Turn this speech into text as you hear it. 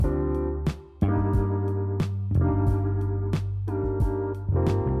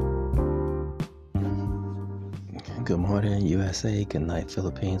Good morning, USA. Good night,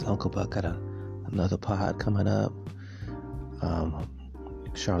 Philippines. Uncle Buck got another pod coming up.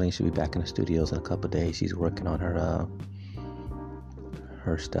 Charlene should be back in the studios in a couple of days. She's working on her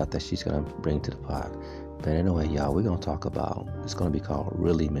stuff that she's gonna bring to the pod. But anyway, y'all, we're gonna talk about. It's gonna be called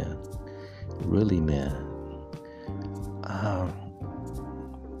Really Men. Really Men. I'm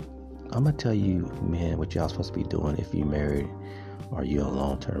gonna tell you, men, what y'all supposed to be doing if you're married or you're in a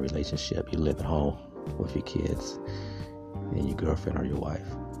long-term relationship. You live at home with your kids and your girlfriend or your wife.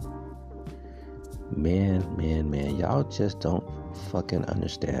 Men, y'all just don't fucking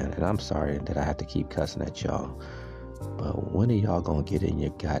understand. And I'm sorry that I have to keep cussing at y'all, but when are y'all gonna get in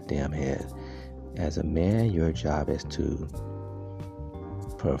your goddamn head? As a man, your job is to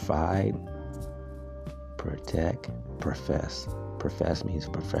provide, protect, profess. Profess means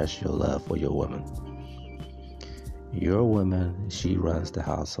profess your love for your woman. Your woman, she runs the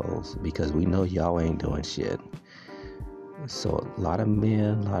households, because we know y'all ain't doing shit. So a lot of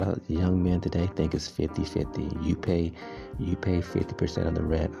young men today think it's 50-50. You pay 50% of the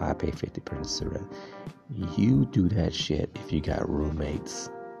rent, I pay 50% of the rent. You do that shit if you got roommates.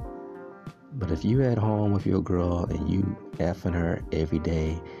 But if you at home with your girl and you effing her every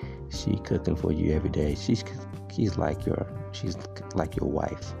day, she cooking for you every day, she's like your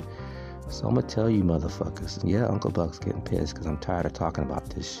wife. So I'm gonna tell you motherfuckers, yeah, Uncle Buck's getting pissed because I'm tired of talking about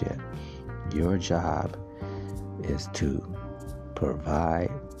this shit. Your job is to provide,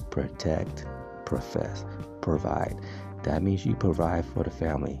 protect, profess. Provide. That means you provide for the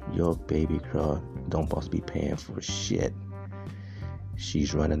family. Your baby girl don't supposed to be paying for shit.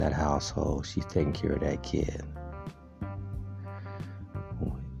 She's running that household. She's taking care of that kid.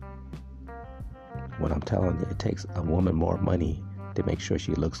 What I'm telling you, it takes a woman more money to make sure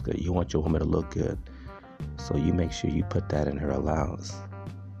she looks good. You want your woman to look good, so you make sure you put that in her allowance.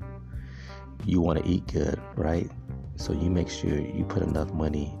 You want to eat good, right? So you make sure you put enough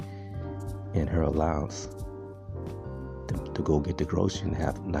money in her allowance to go get the groceries and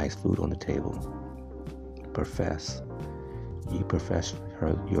have nice food on the table. Profess. You profess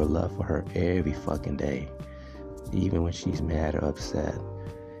your love for her every fucking day, even when she's mad or upset.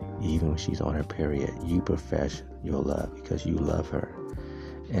 Even when she's on her period, you profess your love because you love her.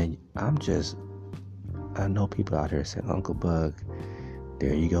 And I know people out here saying, Uncle Bug,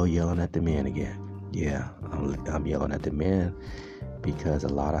 there you go yelling at the men again. Yeah, I'm yelling at the men because a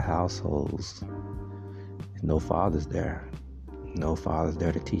lot of households, no fathers there. No fathers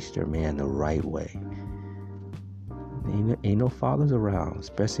there to teach their man the right way. Ain't no fathers around,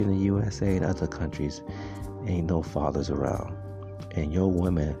 especially in the USA and other countries. Ain't no fathers around. And your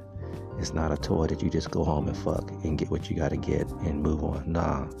woman is not a toy that you just go home and fuck and get what you gotta get and move on.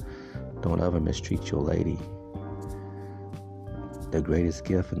 Nah, don't ever mistreat your lady. The greatest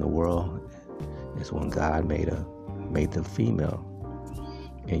gift in the world is when God made them female.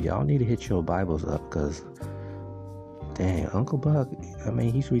 And y'all need to hit your Bibles up, because dang, Uncle Buck, I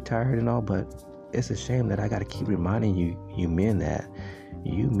mean, he's retired and all, but it's a shame that I gotta keep reminding you men that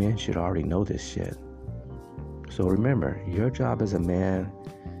you men should already know this shit. So remember, your job as a man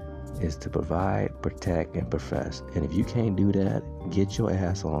is to provide, protect, and profess. And if you can't do that, get your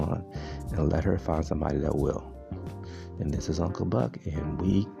ass on and let her find somebody that will. And this is Uncle Buck, and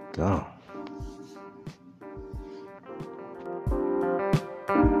we gone.